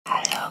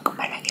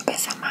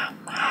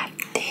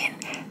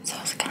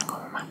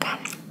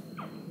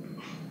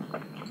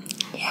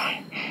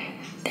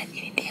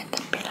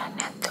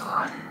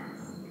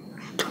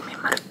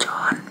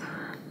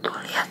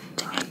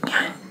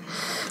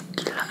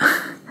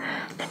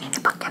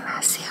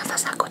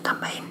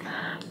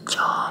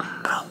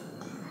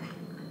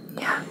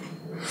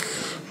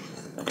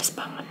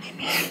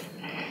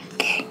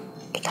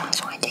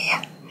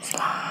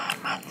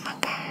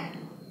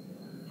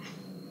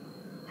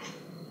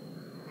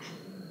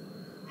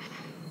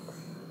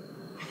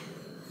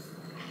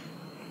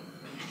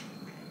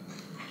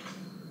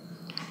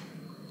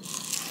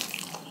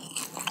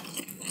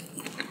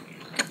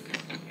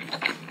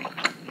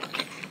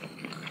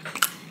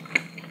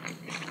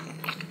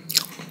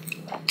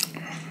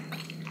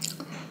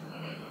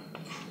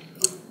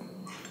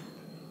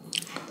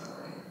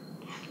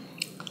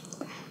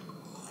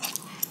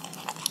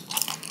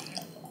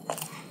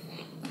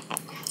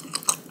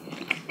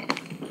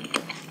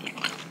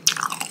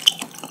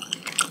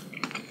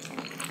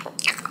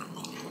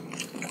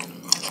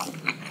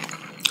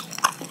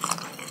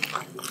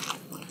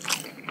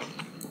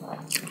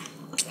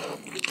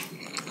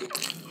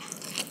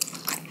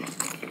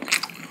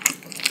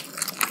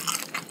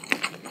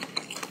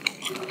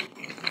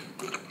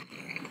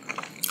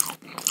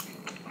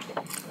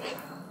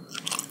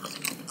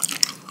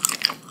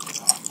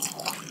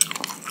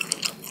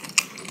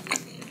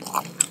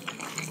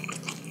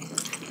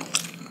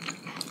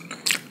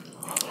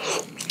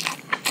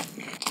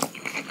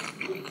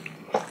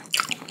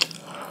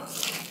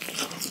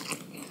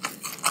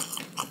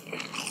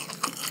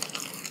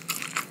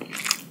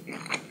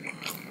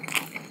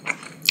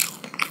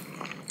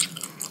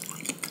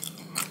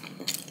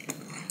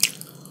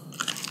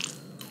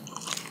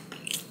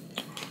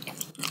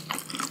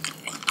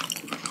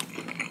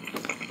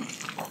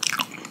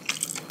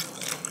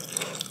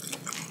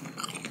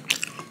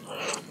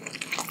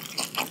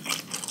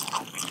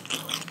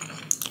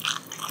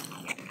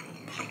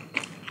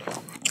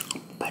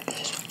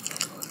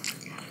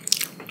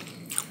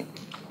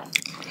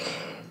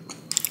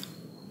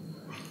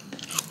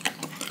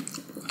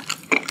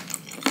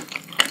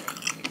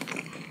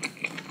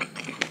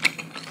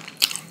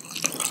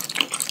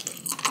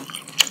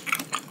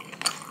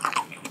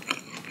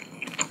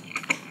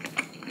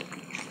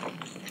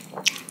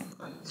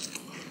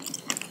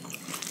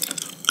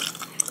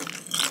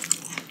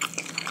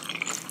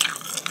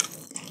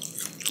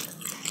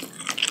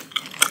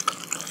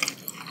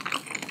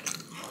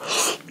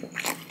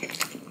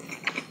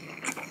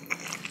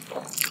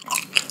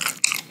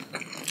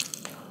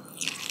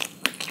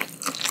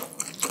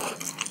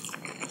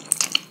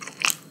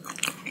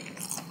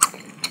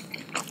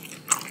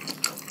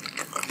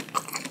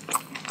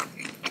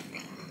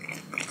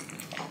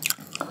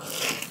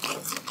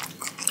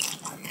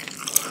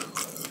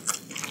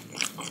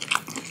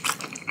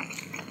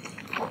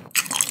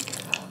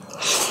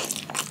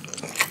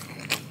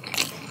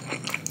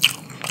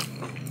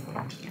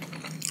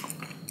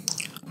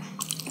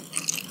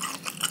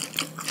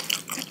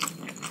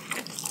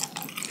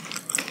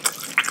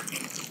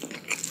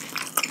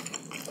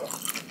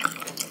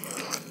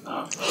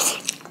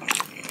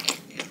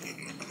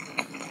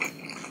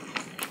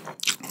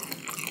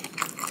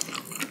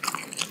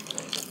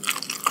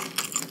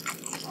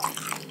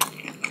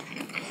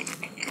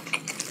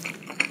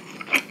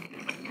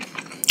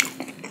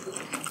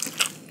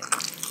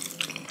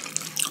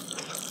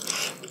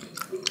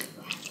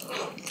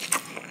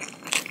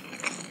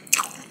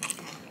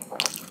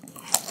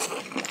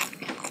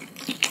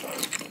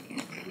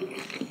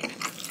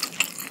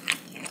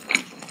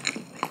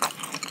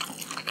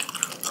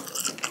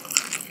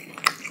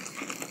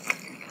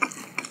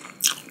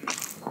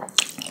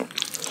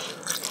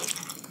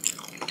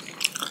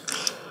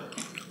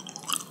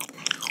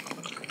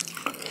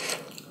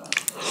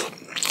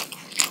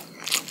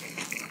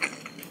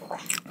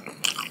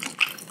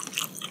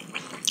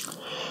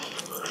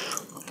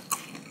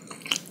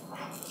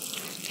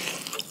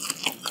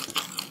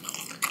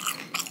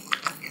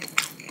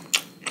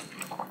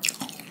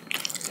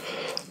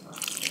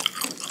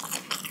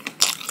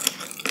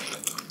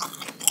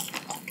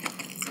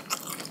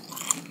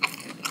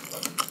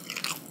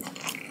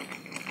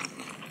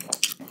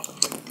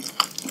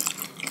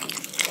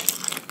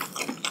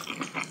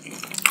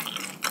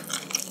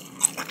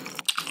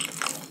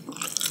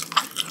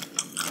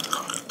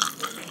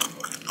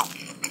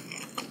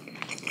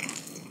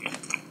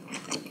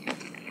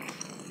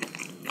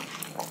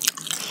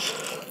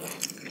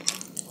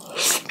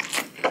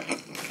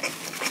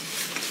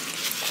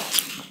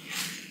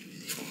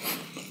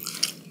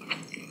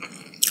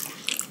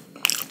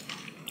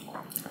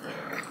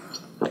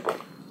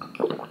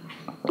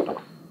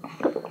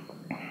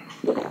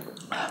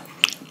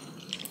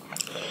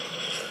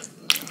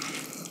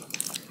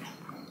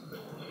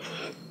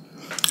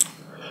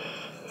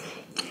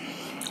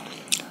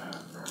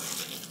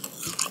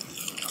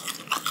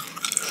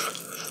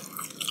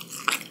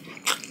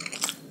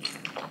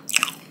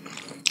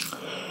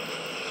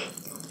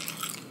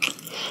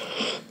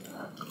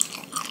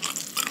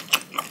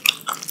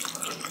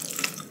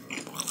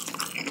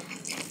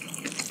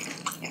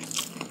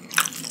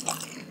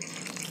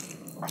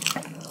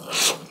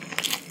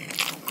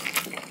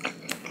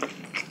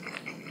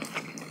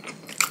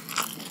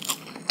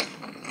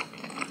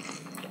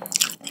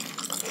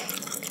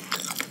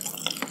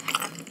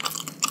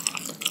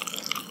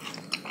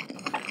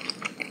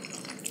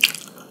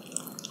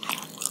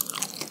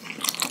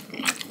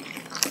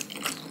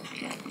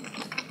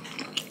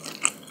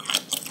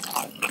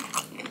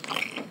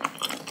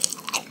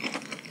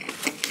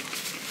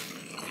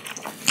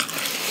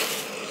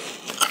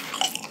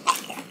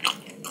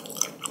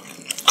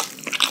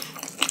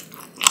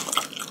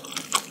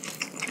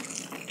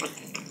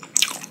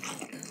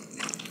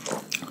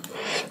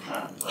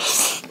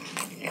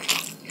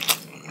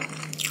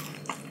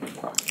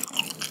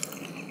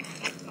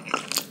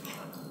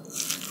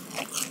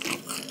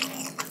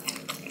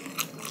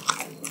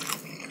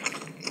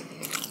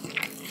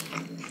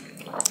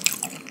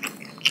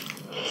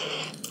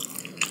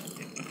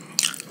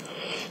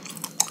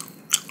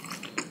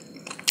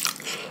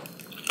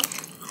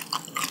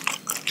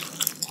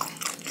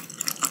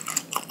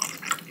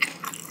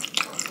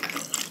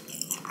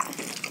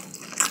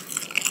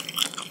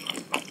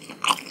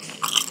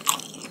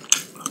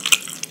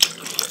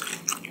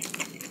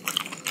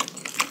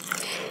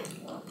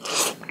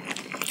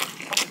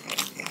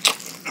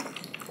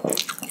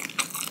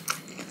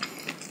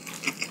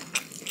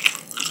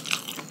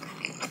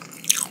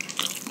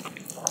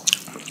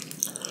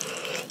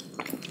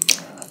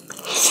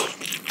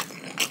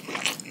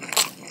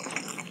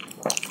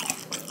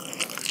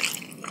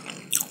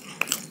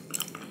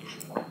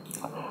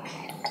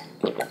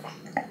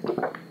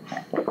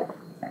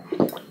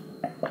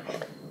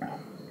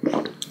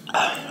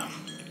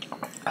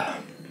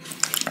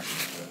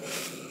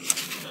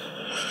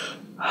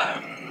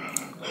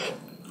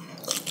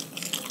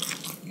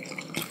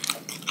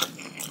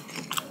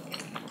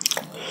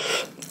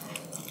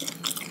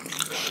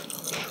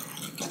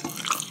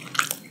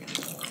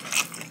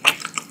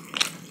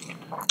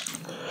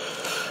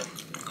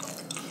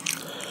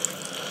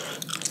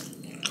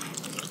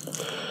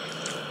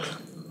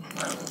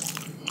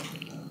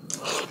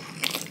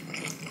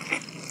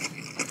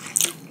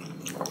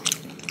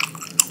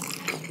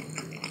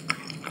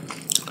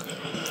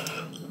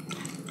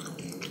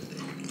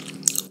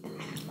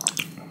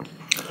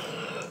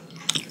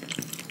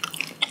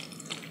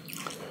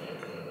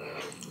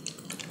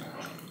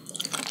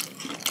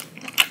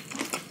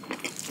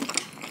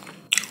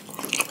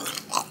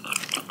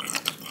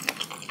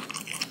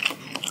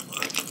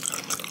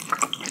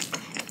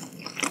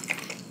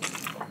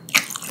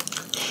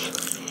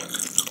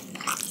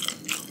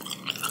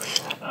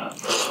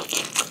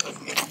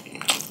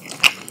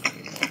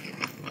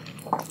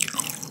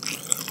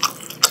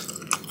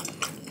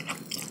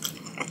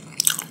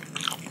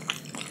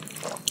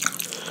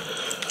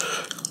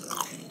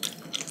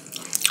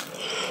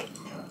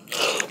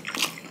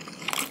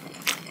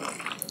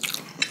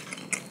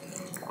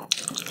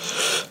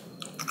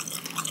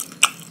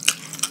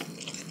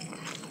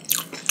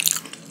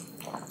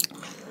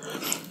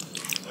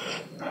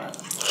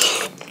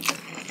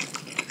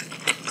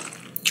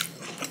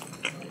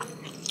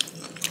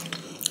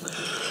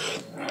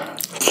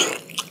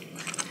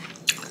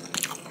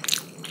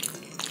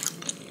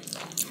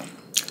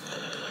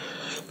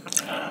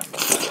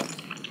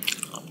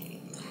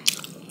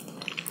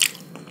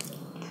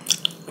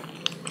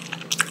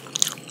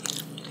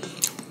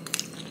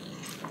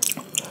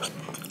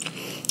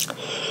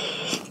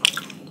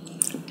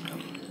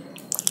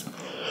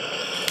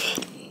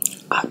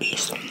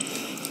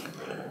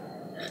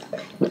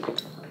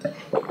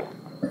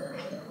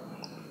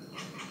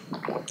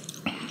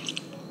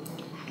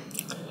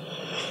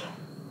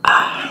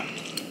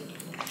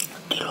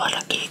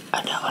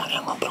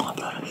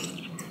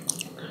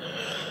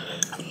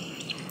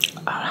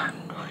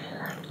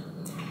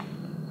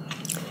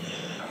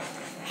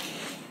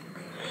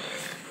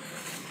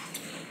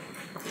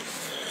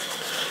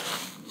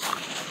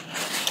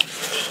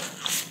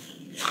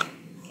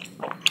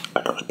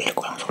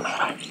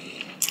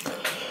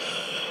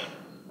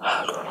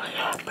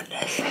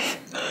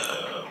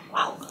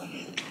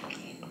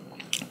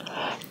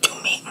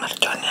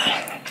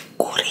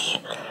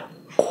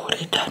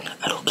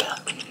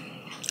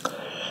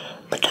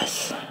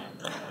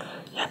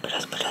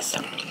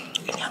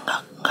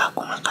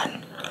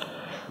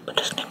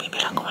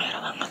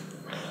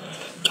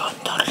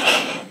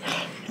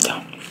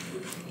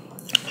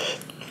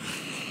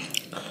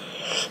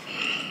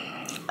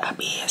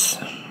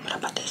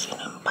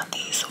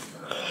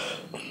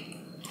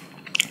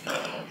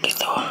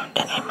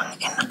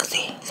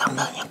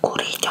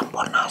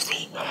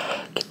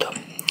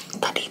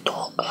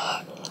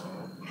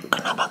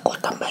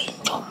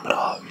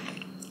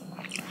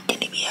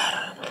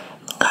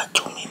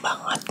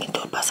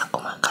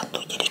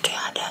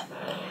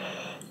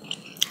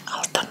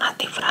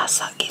alternatif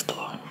rasa gitu.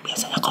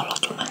 Biasanya kalau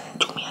cuman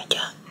cumi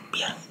aja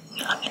biar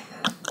ngilangin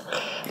enak,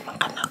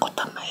 makanya aku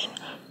tambahin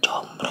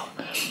combro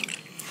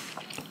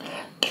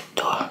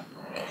gitu.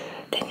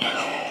 Dan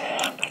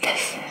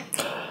pedas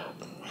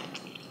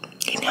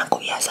ini aku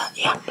biasa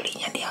ya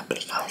belinya di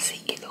aplikasi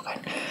gitu kan.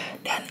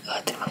 Dan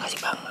terima kasih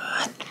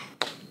banget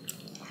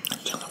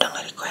yang udah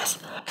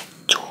nge-request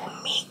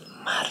cumi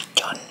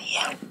mercon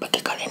ya. Bagi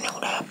kalian yang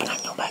udah pernah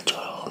nyoba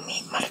cumi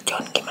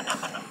mercon, gimana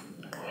menurut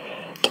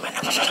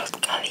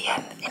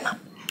kalian? Enak?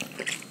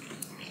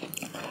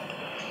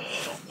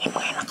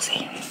 Emang enak sih,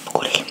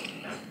 gurih.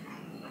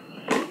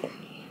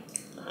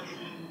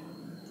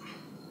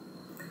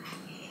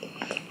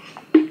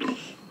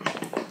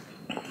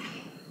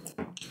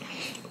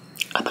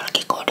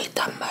 Apalagi kalau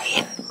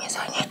ditambahin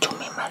misalnya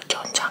cumi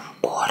mercon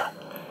campur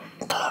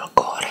telur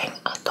goreng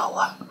atau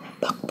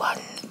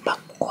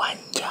bakwan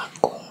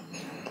jagung,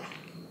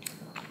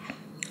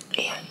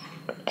 iya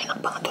enak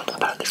banget tuh.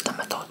 Apalagi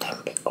ditambah tahu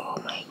tempe, oh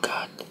my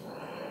god,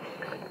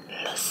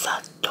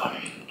 lezat tuh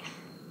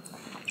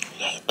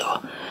ya itu.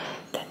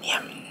 Dan ya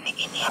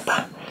ini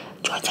apa,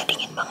 cuaca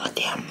dingin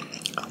banget ya.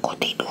 Aku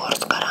tidur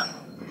sekarang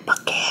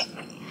pakai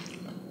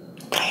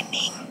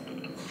training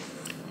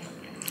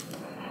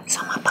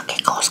sama pakai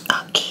kaos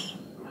kaki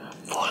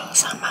full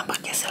sama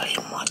pakai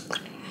selimut.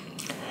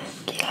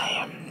 Gila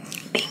ya,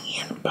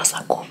 dingin. Plus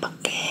aku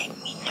pakai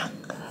minyak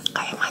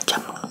kayak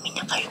macam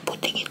minyak kayu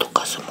putih gitu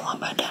ke semua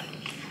badan.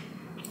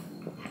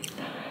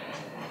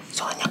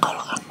 Soalnya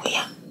kalau aku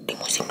ya di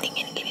musim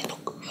dingin gini tuh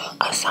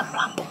asam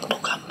lambung tuh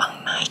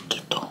gampang naik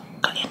gitu.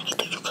 Kalian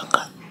gitu juga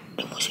nggak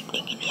di musim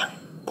dingin yang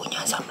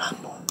punya asam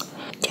lambung?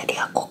 Jadi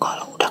aku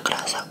kalau udah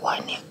kerasa wah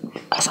ini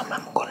asam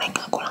lambungku naik,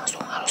 aku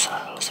langsung harus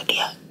selalu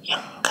sedia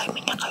yang kayak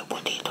minyak kayu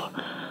putih itu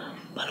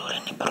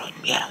balurin di perut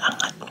biar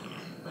hangat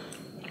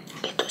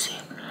gitu sih.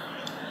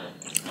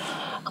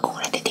 Aku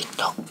ngeliat di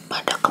TikTok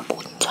pada ke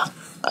puncak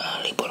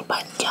libur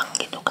panjang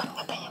gitu kan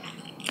katanya.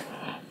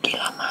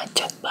 Gila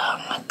macet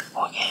banget,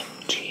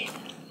 OMG.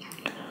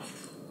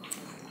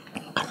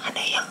 Kan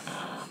ada yang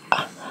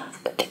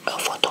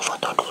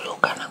foto-foto dulu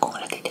kan, aku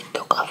ngeliat di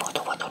TikTok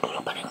foto-foto dulu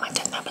pada yang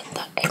macetnya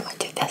bentar,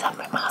 macetnya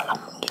sampai malam.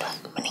 Gila,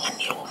 mendingan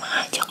di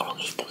rumah aja kalau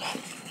gitu kan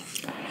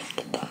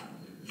gitu.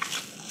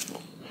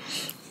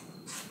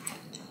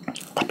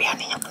 Tapi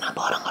anehnya kenapa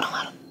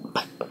orang-orang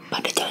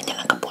pada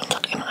jalan-jalan ke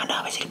puncak? Emang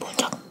ada apa sih di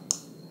puncak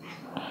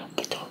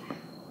gitu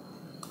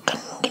kan?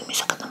 Mungkin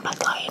bisa ke tempat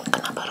lain,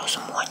 kenapa harus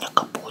semuanya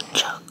ke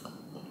puncak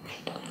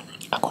gitu.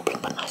 Aku belum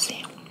pernah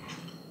sih.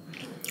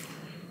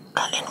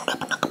 Kalian udah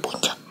pernah ke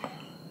puncak?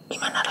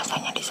 Gimana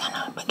rasanya di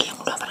sana? Bagi yang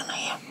udah pernah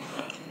ya,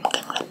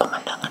 mungkin ngeliat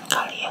pemandangan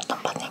kali ya,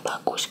 tempatnya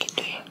bagus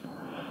gitu ya.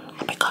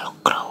 Tapi kalau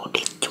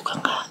crowded juga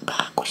nggak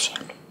bagus ya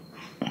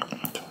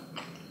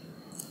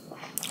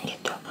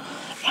gitu.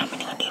 Ya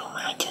mendingan di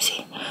rumah aja sih.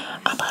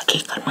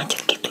 Apalagi kan